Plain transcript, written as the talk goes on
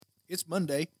It's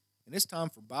Monday, and it's time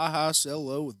for Buy High, Sell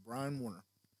Low with Brian Warner.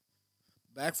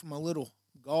 Back from my little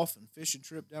golf and fishing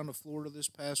trip down to Florida this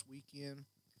past weekend.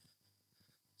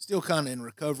 Still kind of in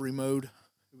recovery mode.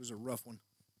 It was a rough one.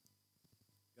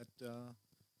 Got a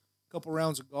couple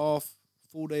rounds of golf,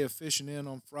 full day of fishing in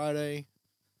on Friday.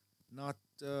 Not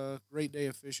a great day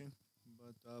of fishing,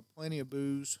 but plenty of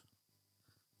booze.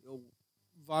 The old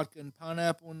vodka and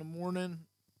pineapple in the morning,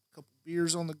 a couple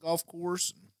beers on the golf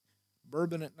course, and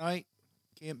bourbon at night.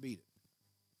 Can't beat it.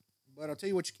 But I'll tell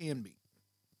you what you can beat.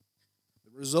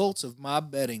 The results of my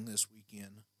betting this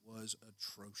weekend was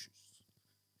atrocious.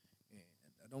 And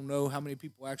I don't know how many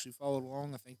people actually followed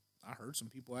along. I think I heard some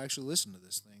people actually listen to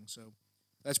this thing. So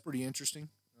that's pretty interesting,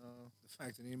 the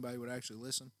fact that anybody would actually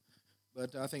listen.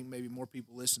 But I think maybe more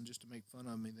people listen just to make fun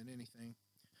of me than anything.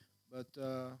 But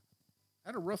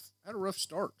had a rough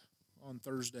start on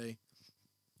Thursday.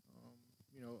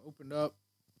 Opened up,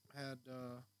 had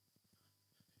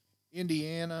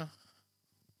Indiana,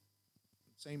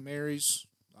 St. Mary's.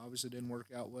 Obviously didn't work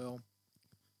out well.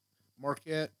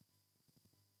 Marquette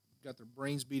got their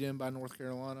brains beat in by North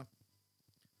Carolina.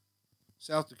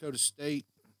 South Dakota State,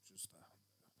 just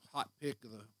a hot pick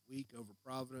of the week over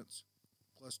Providence,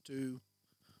 +2.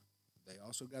 They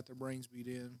also got their brains beat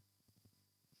in.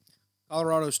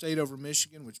 Colorado State over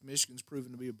Michigan, which Michigan's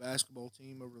proven to be a basketball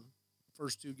team over the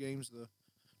first two games of the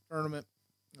tournament.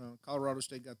 Colorado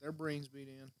State got their brains beat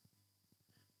in.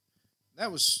 That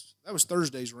was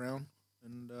Thursday's round,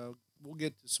 and we'll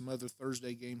get to some other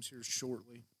Thursday games here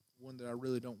shortly. One that I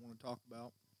really don't want to talk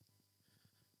about.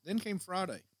 Then came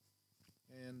Friday,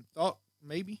 and thought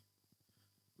maybe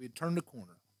we had turned a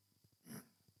corner.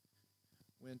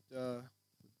 Went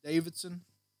with Davidson,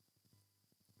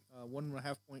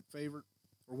 1.5 point favorite,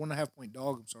 or 1.5 point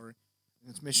dog. I'm sorry,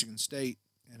 against Michigan State.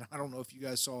 And I don't know if you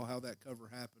guys saw how that cover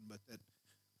happened, but that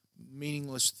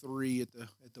meaningless 3 at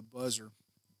the buzzer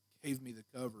gave me the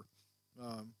cover.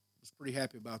 Was pretty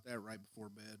happy about that right before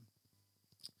bed.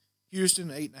 Houston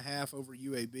 8.5 over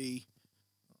UAB.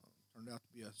 Turned out to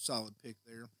be a solid pick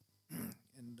there.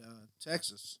 And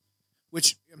Texas,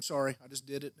 which I'm sorry, I just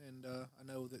did it, and I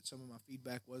know that some of my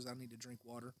feedback was I need to drink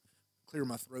water, clear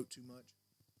my throat too much.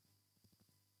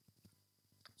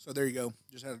 So there you go.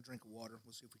 Just had a drink of water.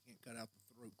 We'll see if we can't cut out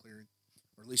the throat clearing,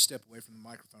 or at least step away from the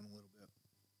microphone a little bit.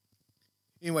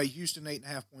 Anyway, Houston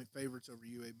 8.5 point favorites over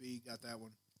UAB. Got that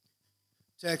one.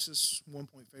 Texas 1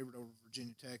 point favorite over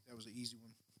Virginia Tech. That was an easy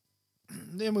one.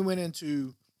 Then we went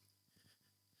into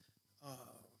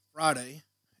Friday,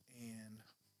 and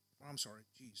I'm sorry,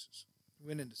 Jesus. We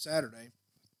went into Saturday,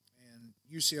 and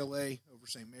UCLA over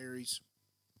St. Mary's,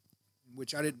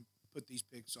 which I didn't put these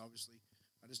picks, obviously.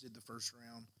 I just did the first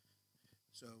round.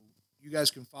 So you guys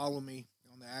can follow me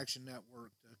on the Action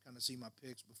Network to kind of see my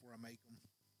picks before I make them.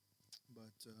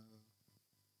 But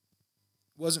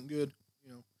wasn't good,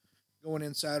 going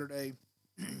in Saturday.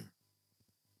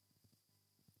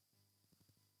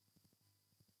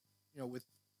 With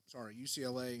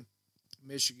UCLA,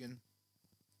 Michigan,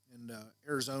 and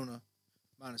Arizona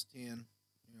 -10.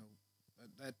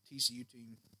 That TCU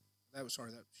team.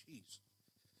 Jeez.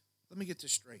 Let me get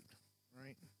this straight.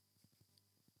 Right?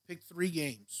 Picked 3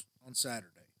 games on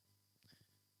Saturday.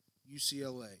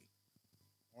 UCLA,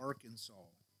 Arkansas,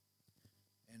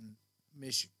 and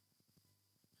Michigan.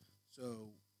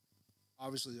 So,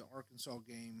 obviously, the Arkansas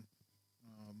game,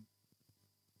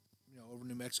 over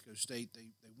New Mexico State,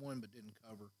 they won but didn't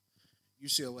cover.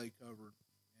 UCLA covered,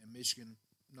 and Michigan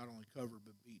not only covered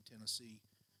but beat Tennessee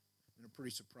in a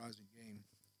pretty surprising game.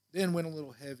 Then went a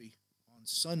little heavy on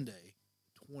Sunday,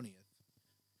 20th.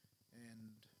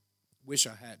 And wish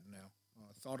I hadn't now.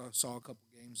 I thought I saw a couple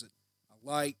games that I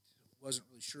liked. Wasn't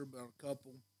really sure about a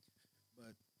couple.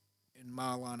 But in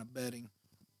my line of betting,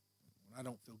 when I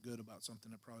don't feel good about something,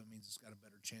 that probably means it's got a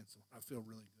better chance than when I feel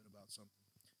really good about something.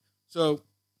 So,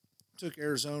 took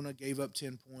Arizona, gave up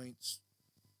 10 points.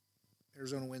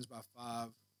 Arizona wins by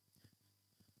 5.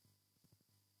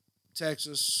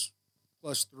 Texas,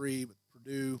 +3 with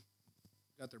Purdue.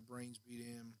 Got their brains beat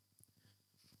in.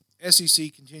 SEC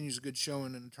continues a good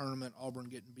showing in the tournament. Auburn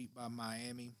getting beat by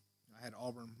Miami. I had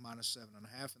Auburn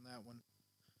 -7.5 in that one.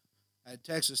 I had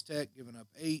Texas Tech giving up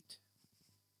 8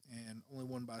 and only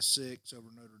won by 6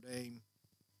 over Notre Dame.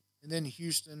 And then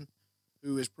Houston,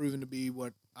 who has proven to be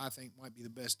what I think might be the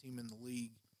best team in the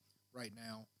league right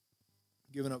now,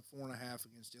 giving up 4.5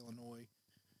 against Illinois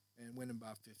and winning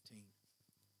by 15.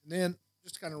 And then,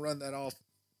 just to kind of run that off,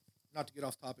 not to get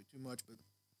off topic too much, but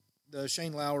the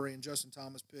Shane Lowry and Justin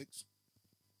Thomas picks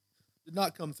did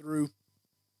not come through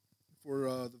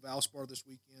for the Valspar this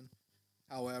weekend.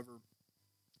 However,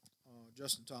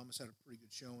 Justin Thomas had a pretty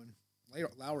good showing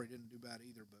Lowry didn't do bad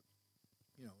either, but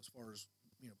as far as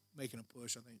making a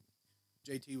push, I think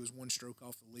JT was one stroke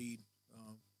off the lead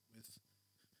with the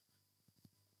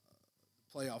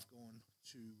playoff going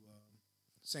to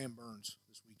Sam Burns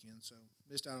this weekend, so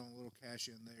missed out on a little cash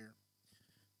in there.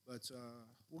 But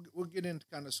we'll get into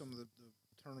kind of some of the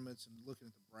tournaments and looking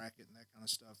at the bracket and that kind of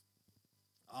stuff.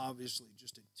 Obviously,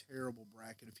 just a terrible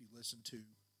bracket if you listen to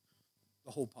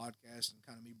the whole podcast and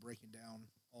kind of me breaking down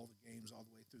all the games all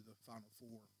the way through the Final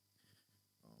Four.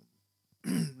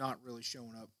 Not really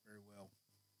showing up very well.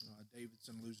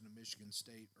 Davidson losing to Michigan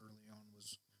State early on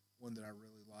was one that I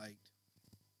really liked.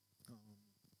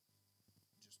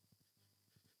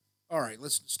 All right,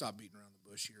 let's stop beating around the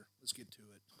bush here. Let's get to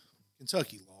it.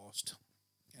 Kentucky lost,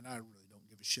 and I really don't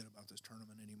give a shit about this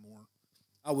tournament anymore.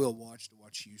 I will watch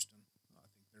Houston. I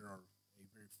think they are a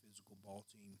very physical ball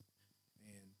team,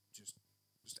 and just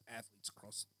athletes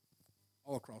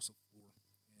all across the floor,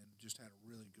 and just had a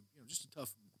really good, just a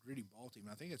tough, gritty ball team.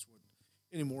 And I think that's what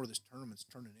any more of this tournament's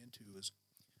turning into is,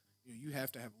 you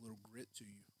have to have a little grit to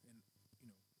you,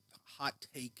 and the hot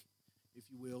take, if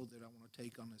you will, that I want to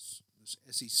take on this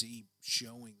SEC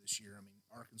showing this year. I mean,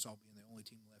 Arkansas being the only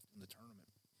team left in the tournament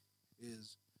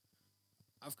is.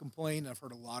 I've complained. I've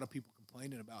heard a lot of people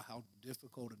complaining about how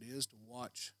difficult it is to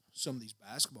watch some of these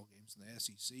basketball games in the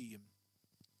SEC, and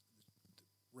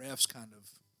the refs kind of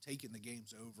taking the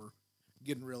games over,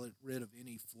 getting rid of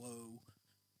any flow,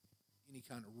 any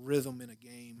kind of rhythm in a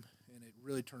game, and it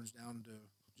really turns down to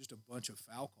just a bunch of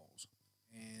foul calls.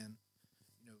 And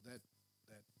that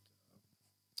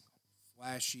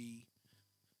flashy,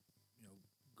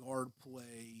 guard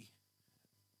play,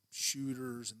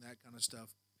 shooters, and that kind of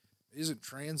stuff isn't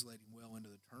translating well into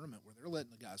the tournament where they're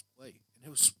letting the guys play. And it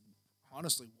was,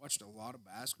 honestly, watched a lot of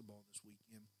basketball this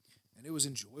weekend, and it was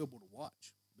enjoyable to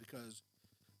watch because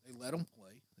they let them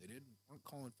play. They weren't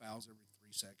calling fouls every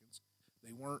 3 seconds.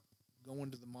 They weren't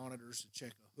going to the monitors to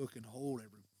check a hook and hold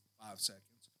every 5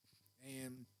 seconds.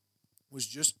 And it was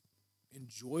just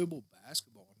enjoyable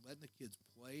basketball and letting the kids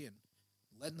play and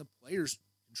letting the players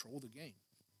control the game.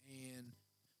 And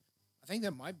I think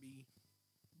that might be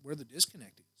where the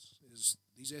disconnect is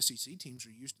these SEC teams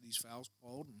are used to these fouls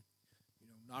called, and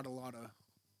not a lot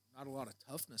of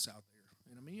toughness out there.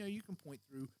 And I mean, you can point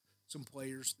through some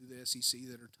players through the SEC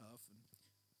that are tough and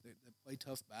that play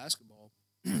tough basketball,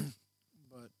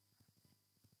 but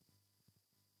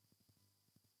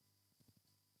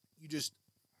you just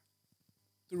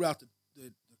throughout the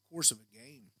course of a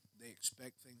game, they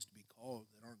expect things to be called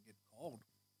that aren't getting called,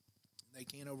 and they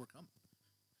can't overcome it.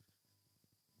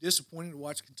 Disappointing to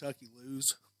watch Kentucky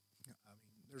lose. I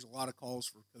mean, there's a lot of calls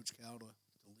for Coach Cal to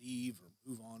leave or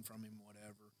move on from him,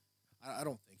 whatever. I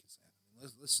don't think it's that. I mean,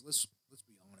 let's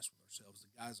be honest with ourselves.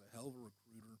 The guy's a hell of a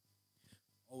recruiter.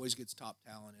 Always gets top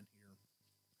talent in here,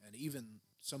 and even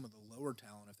some of the lower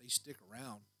talent, if they stick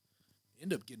around,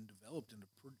 end up getting developed into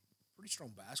pretty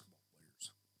strong basketball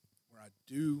players. Where I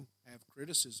do have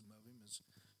criticism of him is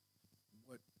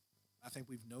what I think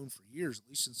we've known for years, at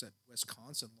least since that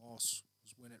Wisconsin loss,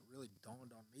 was when it really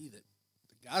dawned on me that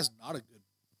the guy's not a good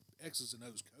X's and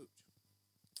O's coach.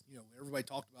 Everybody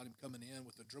talked about him coming in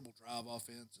with the dribble drive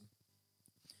offense and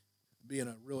being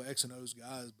a real X and O's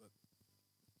guy, but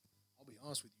I'll be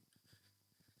honest with you,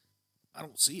 I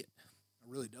don't see it. I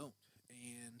really don't.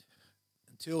 And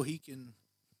until he can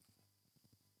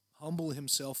humble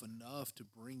himself enough to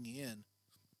bring in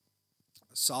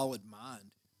a solid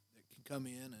mind that can come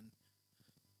in and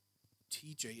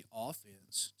teach a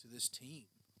offense to this team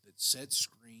that sets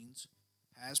screens,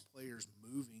 has players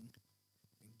moving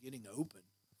and getting open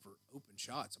for open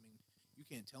shots. I mean, you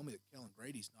can't tell me that Kellen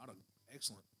Grady's not an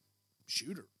excellent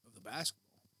shooter of the basketball.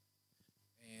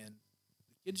 And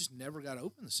the kid just never got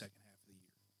open the second half of the year.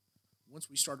 Once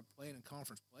we started playing in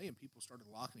conference play and people started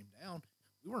locking him down,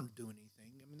 we weren't doing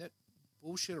anything. I mean, that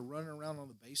bullshit of running around on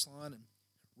the baseline and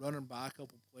running by a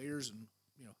couple players and,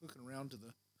 hooking around to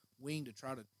the wing to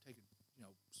try to take a,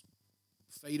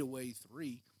 fadeaway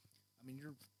three. I mean,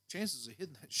 your chances of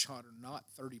hitting that shot are not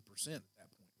 30% at that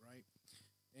point, right?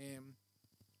 And,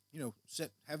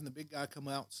 having the big guy come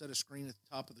out, set a screen at the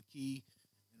top of the key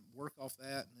and work off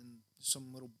that, and then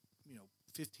some little,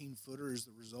 15-footer is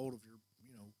the result of your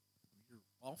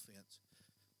offense.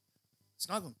 It's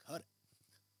not going to cut it.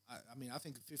 I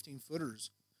think the 15-footer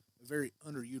is a very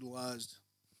underutilized,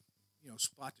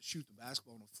 spot to shoot the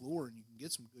basketball on the floor, and you can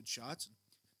get some good shots. And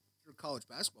if you're a college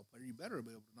basketball player, you better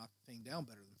be able to knock the thing down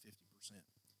better than 50%.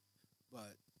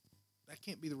 But that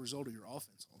can't be the result of your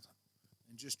offense all the time.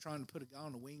 And just trying to put a guy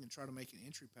on the wing and try to make an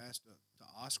entry pass to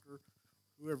Oscar,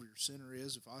 whoever your center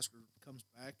is, if Oscar comes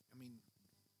back, I mean,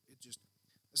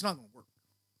 it's not going to work.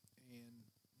 And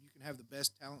you can have the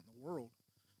best talent in the world,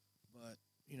 but,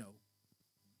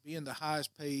 being the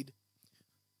highest paid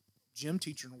gym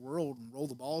teacher in the world and roll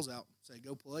the balls out and say,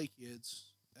 go play, kids,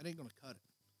 that ain't going to cut it.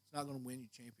 It's not going to win you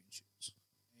championships.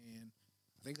 And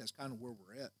I think that's kind of where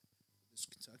we're at with this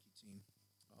Kentucky team.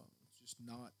 It's just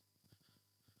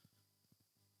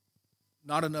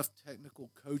not enough technical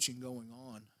coaching going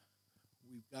on.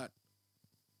 We've got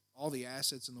all the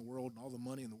assets in the world and all the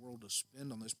money in the world to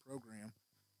spend on this program,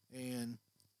 and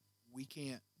we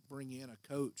can't bring in a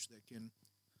coach that can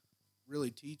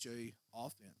really teach a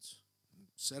offense and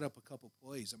set up a couple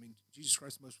plays. I mean, Jesus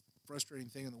Christ, the most frustrating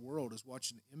thing in the world is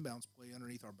watching the inbounds play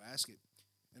underneath our basket,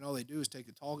 and all they do is take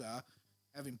a tall guy,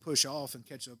 have him push off, and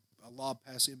catch a lob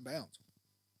pass inbounds.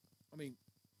 I mean,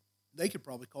 they could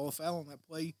probably call a foul on that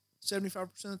play 75%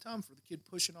 of the time for the kid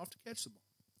pushing off to catch the ball.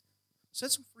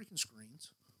 Set some freaking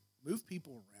screens, move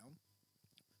people around,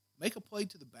 make a play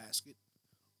to the basket,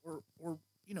 or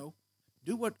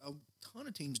do what a ton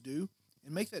of teams do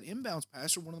and make that inbounds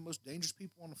passer one of the most dangerous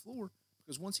people on the floor,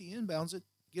 because once he inbounds it,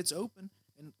 gets open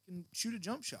and can shoot a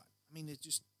jump shot. I mean, it's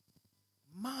just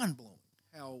mind-blowing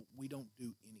how we don't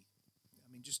do anything.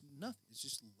 I mean, just nothing. It's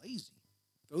just lazy.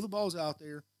 Throw the balls out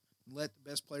there and let the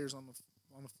best players on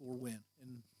the floor win,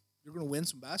 and you're going to win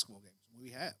some basketball games.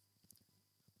 We have.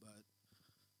 But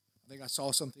I think I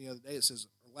saw something the other day that says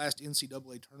our last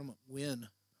NCAA tournament win,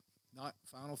 not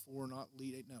Final Four, not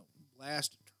Elite Eight, no,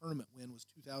 last tournament win was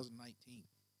 2019.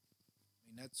 I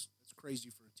mean, that's crazy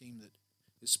for a team that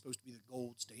is supposed to be the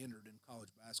gold standard in college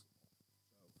basketball.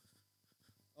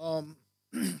 So,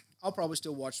 I'll probably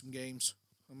still watch some games.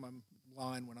 I'm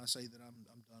lying when I say that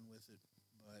I'm done with it,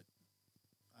 but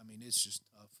I mean, it's just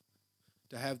tough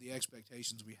to have the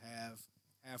expectations we have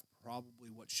probably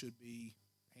what should be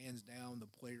hands down the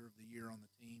player of the year on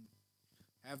the team,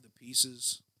 have the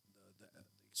pieces, the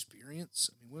experience.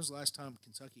 I mean, when was the last time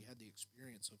Kentucky had the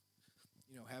experience of,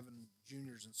 having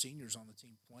juniors and seniors on the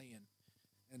team playing,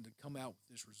 and to come out with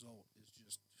this result is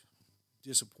just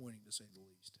disappointing to say the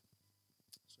least.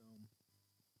 So,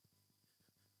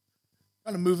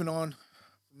 kind of moving on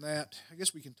from that, I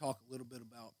guess we can talk a little bit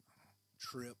about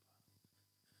Trip.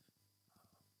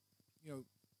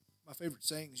 My favorite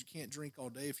saying is you can't drink all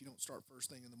day if you don't start first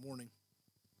thing in the morning.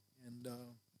 And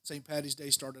St. Patty's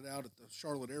Day started out at the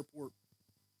Charlotte airport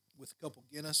with a couple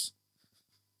Guinness,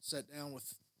 sat down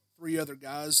with 3 other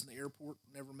guys in the airport,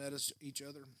 never met each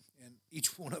other, and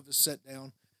each one of us sat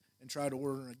down and tried to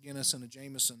order a Guinness and a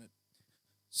Jameson at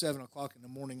 7 o'clock in the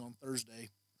morning on Thursday.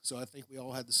 So I think we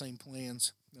all had the same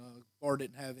plans. Bar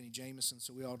didn't have any Jameson,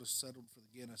 so we all just settled for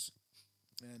the Guinness.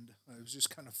 And it was just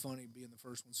kind of funny being the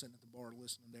first one sitting at the bar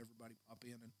listening to everybody pop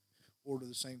in and order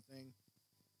the same thing.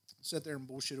 Sat there and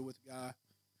bullshitted with the guy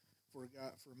for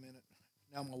a minute.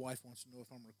 Now my wife wants to know if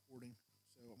I'm recording,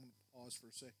 so I'm going to pause for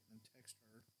a second and text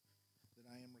her that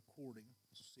I am recording.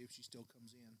 See if she still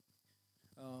comes in.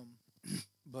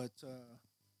 But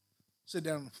sit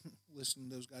down and listen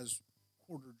to those guys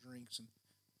order drinks, and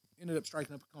ended up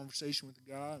striking up a conversation with the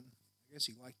guy. And I guess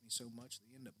he liked me so much that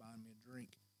he ended up buying me a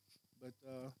drink. But,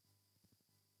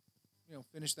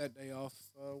 finished that day off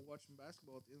watching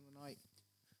basketball at the end of the night,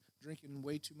 drinking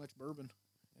way too much bourbon.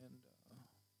 And,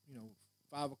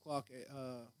 5 o'clock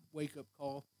wake-up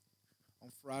call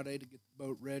on Friday to get the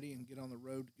boat ready and get on the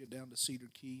road to get down to Cedar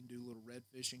Key and do a little red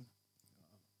fishing.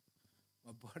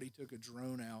 My buddy took a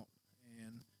drone out,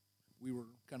 and we were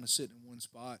kind of sitting in one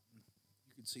spot, and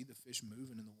you could see the fish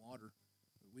moving in the water.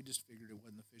 But we just figured it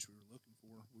wasn't the fish we were looking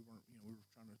for. We weren't, we were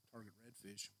trying to target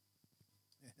redfish.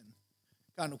 And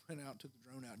kind of went out, took the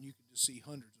drone out, and you could just see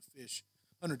hundreds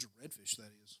of redfish, that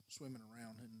is, swimming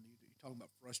around. And you're talking about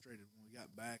frustrated when we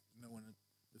got back, knowing that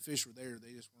the fish were there.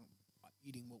 They just weren't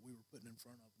eating what we were putting in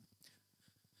front of them.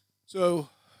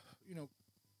 So,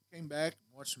 came back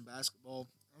and watched some basketball.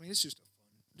 I mean, it's just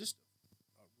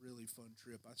a really fun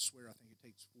trip. I swear I think it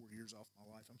takes 4 years off my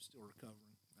life. I'm still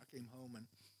recovering. I came home and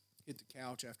hit the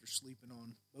couch after sleeping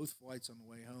on both flights on the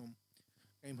way home.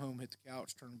 Came home, hit the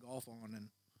couch, turned golf on,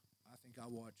 and I think I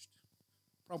watched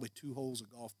probably 2 holes of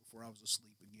golf before I was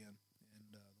asleep again. And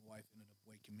the wife ended up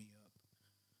waking me up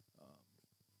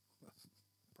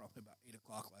probably about 8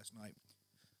 o'clock last night.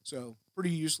 So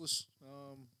pretty useless,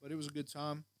 but it was a good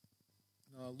time.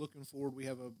 Looking forward, we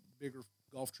have a bigger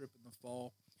golf trip in the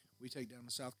fall. We take down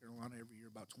to South Carolina every year.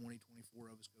 About 24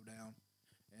 of us go down,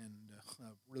 and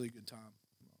a really good time.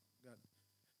 Got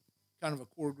kind of a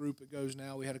core group that goes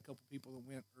now. We had a couple people that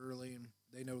went early, and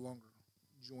they no longer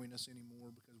join us anymore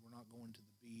because we're not going to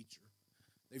the beach, or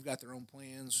they've got their own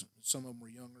plans. Some of them were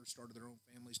younger, started their own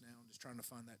families now, and just trying to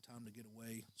find that time to get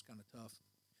away. It's kind of tough.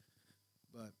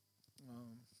 But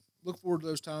look forward to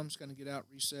those times. Kind of get out,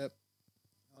 reset.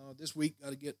 This week,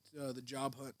 got to get the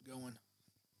job hunt going.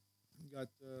 Got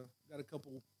a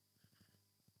couple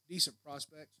decent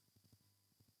prospects,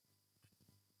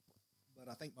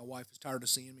 but I think my wife is tired of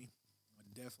seeing me. I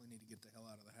definitely need to get the hell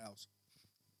out of the house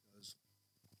because,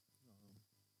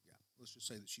 yeah, let's just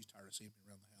say that she's tired of seeing me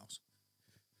around the house.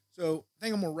 So I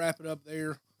think I'm gonna wrap it up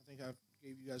there. I think I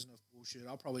gave you guys enough bullshit.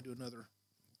 I'll probably do another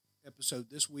episode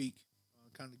this week,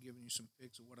 kind of giving you some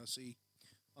picks of what I see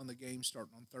on the game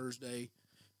starting on Thursday.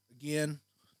 Again,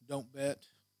 don't bet,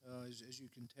 as you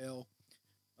can tell.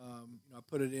 I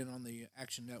put it in on the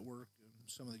Action Network, and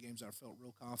some of the games I felt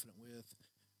real confident with,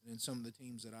 and then some of the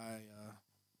teams that I,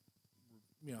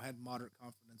 had moderate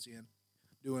confidence in.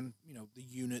 Doing, the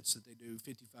units that they do,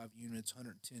 55 units,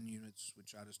 110 units,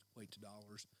 which I just equate to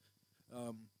dollars.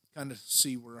 Kind of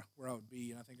see where I would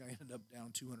be, and I think I ended up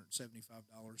down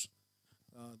 $275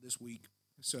 this week.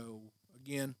 So,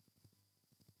 again,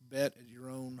 bet at your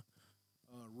own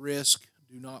risk.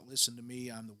 Do not listen to me.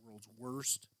 I'm the world's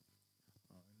worst.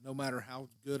 No matter how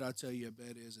good I tell you a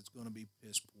bet is, it's going to be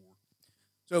piss poor.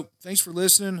 So, thanks for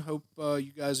listening. Hope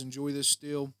you guys enjoy this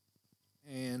still,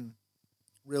 and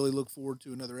really look forward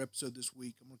to another episode this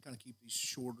week. I'm going to kind of keep these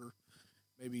shorter,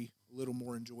 maybe a little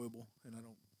more enjoyable, and I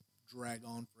don't drag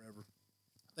on forever.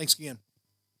 Thanks again.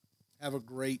 Have a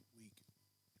great